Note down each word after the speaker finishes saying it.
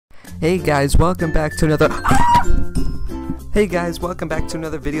Hey guys, welcome back to another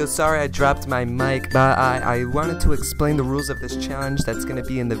video. Sorry I dropped my mic, but I wanted to explain the rules of this challenge that's going to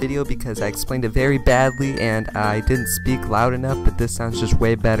be in the video because I explained it very badly and I didn't speak loud enough, but this sounds just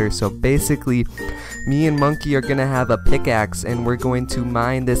way better. So basically, me and Monkey are going to have a pickaxe and we're going to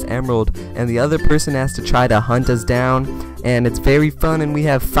mine this emerald, and the other person has to try to hunt us down, and it's very fun, and we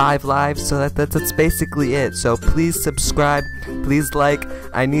have 5 lives, so that's basically it. So please subscribe, please like.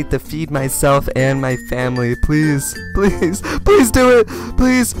 I need to feed myself and my family. Please do it. Please do it.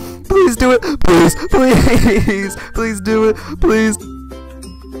 Please do it. Please.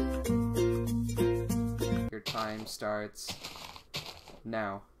 Your time starts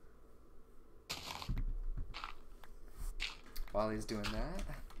now. While he's doing that,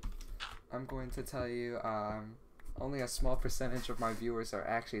 I'm going to tell you only a small percentage of my viewers are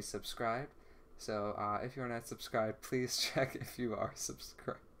actually subscribed. So, if you're not subscribed, please check if you are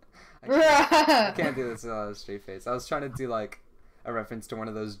subscribed. I can't do this without a straight face. I was trying to do, like, a reference to one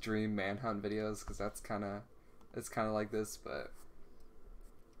of those Dream Manhunt videos, because it's kind of like this, but,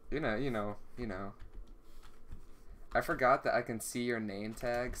 you know. I forgot that I can see your name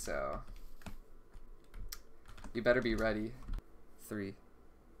tag, so you better be ready. 3,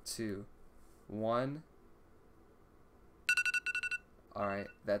 2, 1. Alright,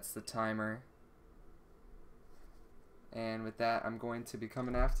 that's the timer. And with that, I'm going to be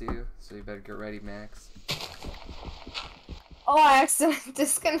coming after you, so you better get ready, Max. Oh, I accidentally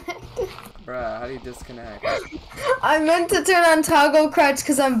disconnected. Bruh, how do you disconnect? I meant to turn on toggle crouch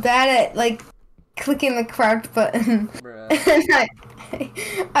because I'm bad at, like, clicking the crouch button. Bruh.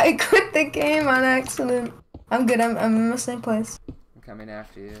 And I quit the game on accident. I'm good, I'm in the same place. I'm coming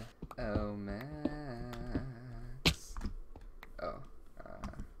after you. Oh, Max. Oh.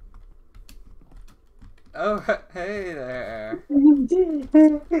 Oh, hey there.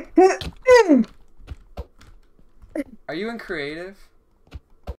 Are you in creative?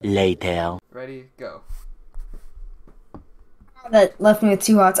 Later. Ready, go. That left me with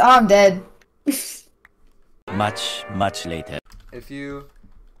 2 hearts. Oh, I'm dead. Much later. If you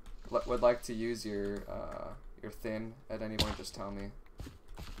would like to use your thin at any point, just tell me.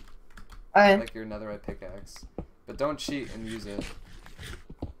 Alright. Like your netherite pickaxe. But don't cheat and use it.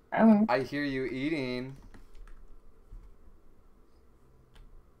 I won't. I hear you eating.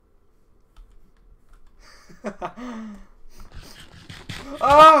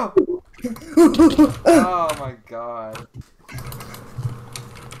 Oh! Oh my god.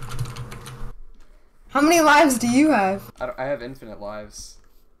 How many lives do you have? I have infinite lives.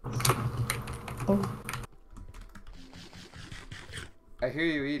 Oh. I hear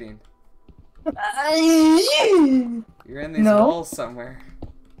you eating. You're in these No. walls somewhere.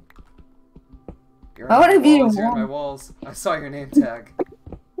 You're How would I be in a You're in wall? my walls. I saw your name tag.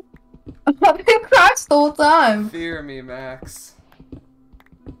 I've been crouched the whole time. Fear me, Max.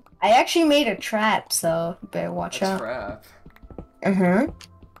 I actually made a trap, so you better watch out. Trap.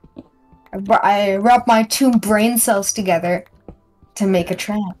 I rubbed my 2 brain cells together to make a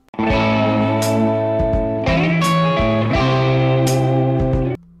trap.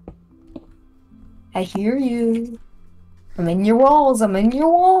 I hear you. I'm in your walls. I'm in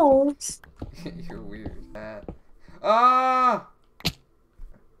your walls. You're weird. Ah!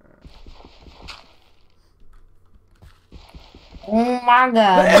 Oh my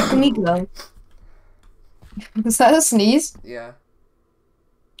god, look at me go. Is that a sneeze? Yeah.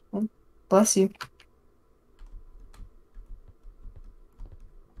 Bless you.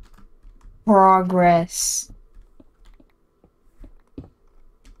 Progress.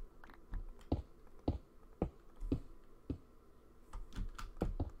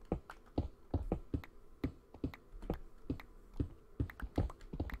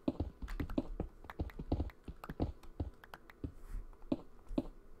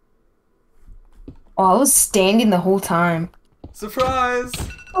 Oh, I was standing the whole time. Surprise!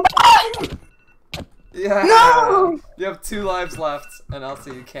 Yeah! No! You have 2 lives left, and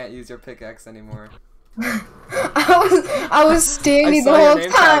also you can't use your pickaxe anymore. I was standing I the saw your whole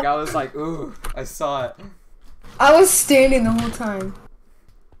name time. tag, I was like, ooh, I saw it. I was standing the whole time.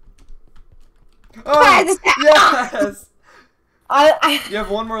 Oh! Yes! I You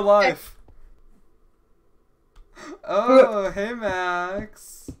have 1 more life. Oh, hey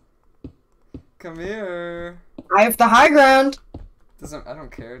Max. Come here. I have the high ground. I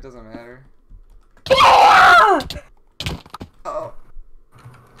don't care, it doesn't matter. Yeah! Oh.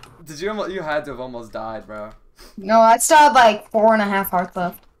 You had to have almost died, bro. No, I still had like 4.5 hearts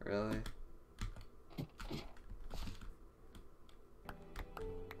left. Really?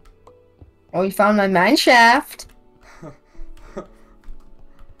 Oh, we found my mine shaft.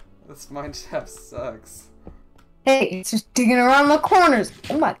 This mine shaft sucks. Hey, it's just digging around the corners.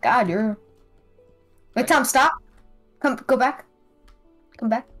 Oh my god, you're... Wait, Tom, stop. Go back. Come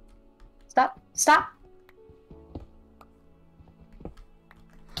back. Stop. Stop.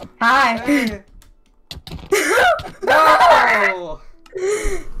 Hi. Hey. No!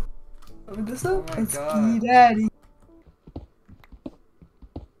 Open this Oh up. my It's God. P Daddy.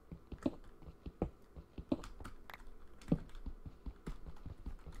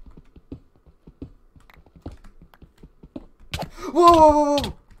 Whoa, whoa,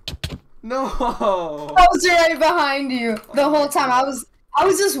 whoa! No! I was right behind you the whole time. I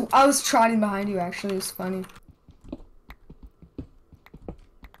was trotting behind you. Actually, it's funny.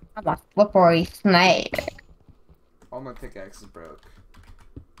 I'm a slippery snake. All my pickaxes broke.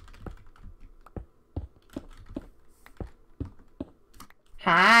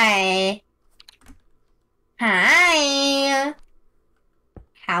 Hi. Hi.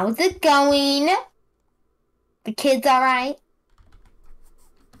 How's it going? The kids alright?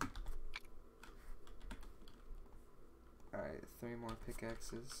 Alright, 3 more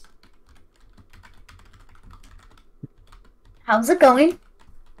pickaxes. How's it going?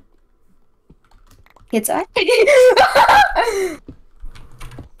 Kids alright?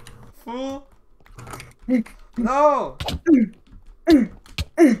 Fool! No!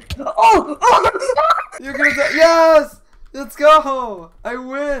 Oh! You're gonna die. Yes! Let's go! I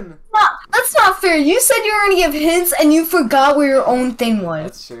win! That's not fair. You said you were gonna give hints and you forgot where your own thing was.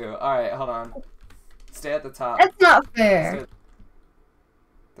 That's true. Alright, hold on. Stay at the top. That's not fair.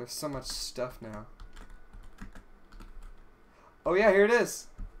 There's so much stuff now. Oh yeah, here it is.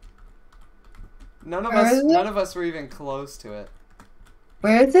 None of us were even close to it.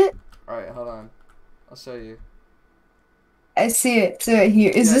 Where is it? Alright, hold on. I'll show you. I see it. It's right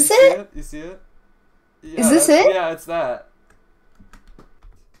here. Is Yeah, this you see it? You see it? Yeah, Is this it? Yeah, it's that.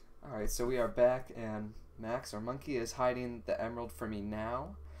 Alright, so we are back, and Max, our monkey, is hiding the emerald for me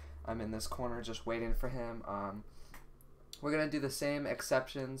now. I'm in this corner just waiting for him. We're going to do the same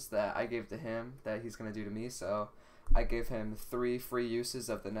exceptions that I gave to him that he's going to do to me. So I gave him 3 free uses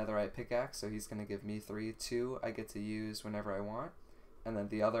of the netherite pickaxe, so he's going to give me 3. 2 I get to use whenever I want, and then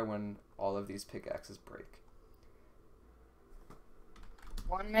the other when all of these pickaxes break.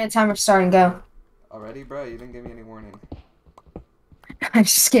 1 minute timer starting, go. Already, bro? You didn't give me any warning. I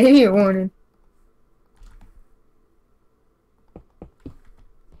just gave you a warning.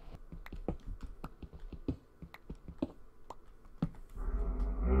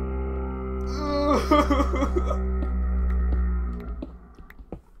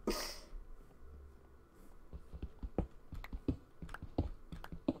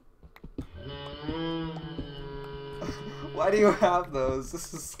 Why do you have those?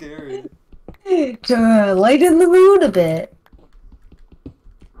 This is scary. To lighten the mood a bit.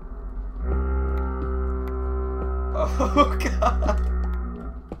 Oh god.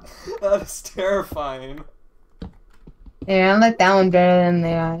 That is terrifying. Yeah, I like that one better than the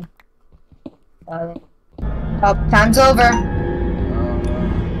other. Oh, time's over.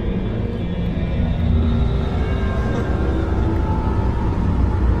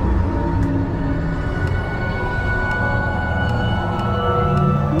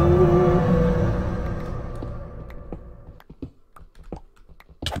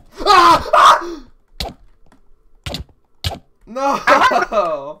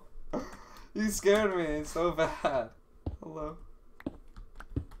 No! You scared me so bad. Hello.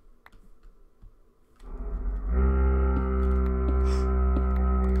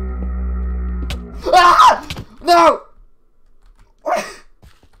 Ah! No!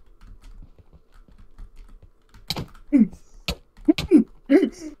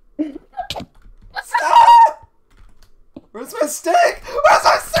 Stop! Where's my stick? Where's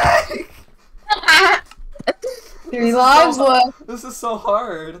my stick? 3 lives left. This is so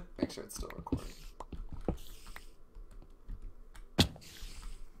hard. Make sure it's still recording.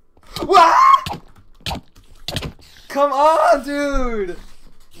 Wah! Come on, dude!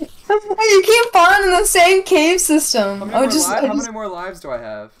 You keep falling in the same cave system. How many more lives do I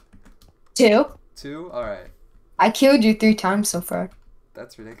have? 2. 2? Alright. I killed you 3 times so far.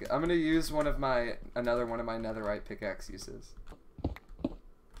 That's ridiculous. I'm gonna use another one of my netherite pickaxe uses.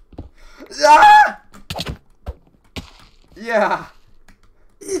 Ah! Yeah!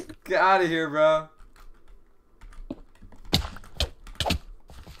 Get out of here, bro.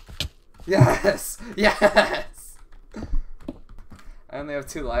 Yes! Yes! I only have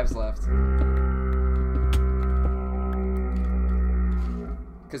 2 lives left.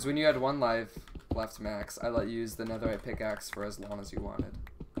 Because when you had 1 life left, Max, I let you use the netherite pickaxe for as long as you wanted.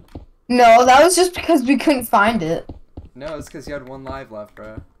 No, that was just because we couldn't find it. No, it's because you had 1 life left,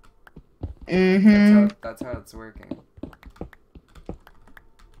 bro. Mm-hmm. That's how it's working.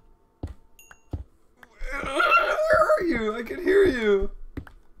 Where are you? I can hear you.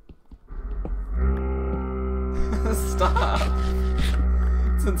 Stop.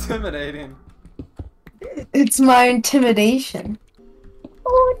 It's intimidating. It's my intimidation.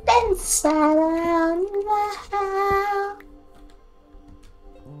 Oh, dance around the house.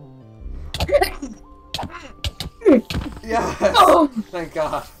 Yes. Oh. Thank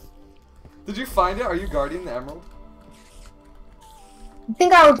God. Did you find it? Are you guarding the emerald? I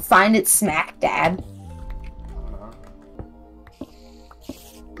think I would find it smack dab.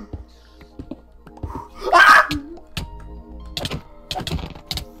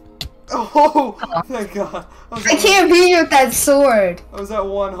 Oh, thank God. I can't beat you with that sword. I was at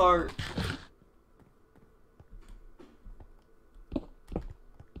 1 heart.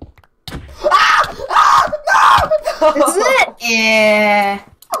 Isn't it? Yeah.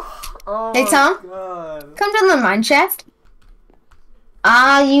 Oh Hey, Tom? God. Come to the mine shaft.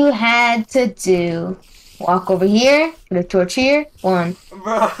 All you had to do, walk over here, put a torch here, 1.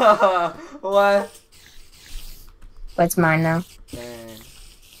 Bruh, what? But it's mine now. Dang.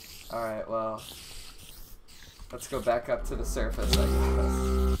 Alright, well. Let's go back up to the surface, I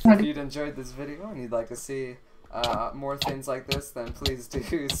guess. If you'd enjoyed this video and you'd like to see more things like this, then please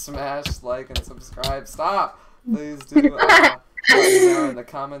do smash, like, and subscribe. Stop! Please do let me know in the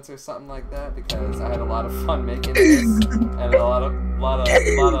comments or something like that, because I had a lot of fun making this, and a lot of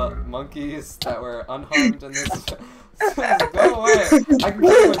monkeys that were unharmed in this. Go away! I can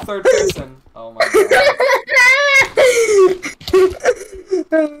kill you in 3rd person. Oh my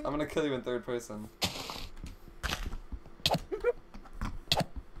God. I'm gonna kill you in 3rd person.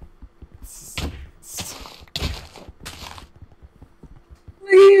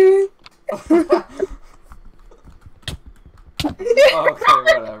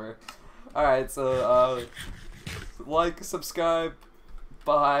 Okay, whatever. Alright, so, like, subscribe,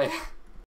 bye.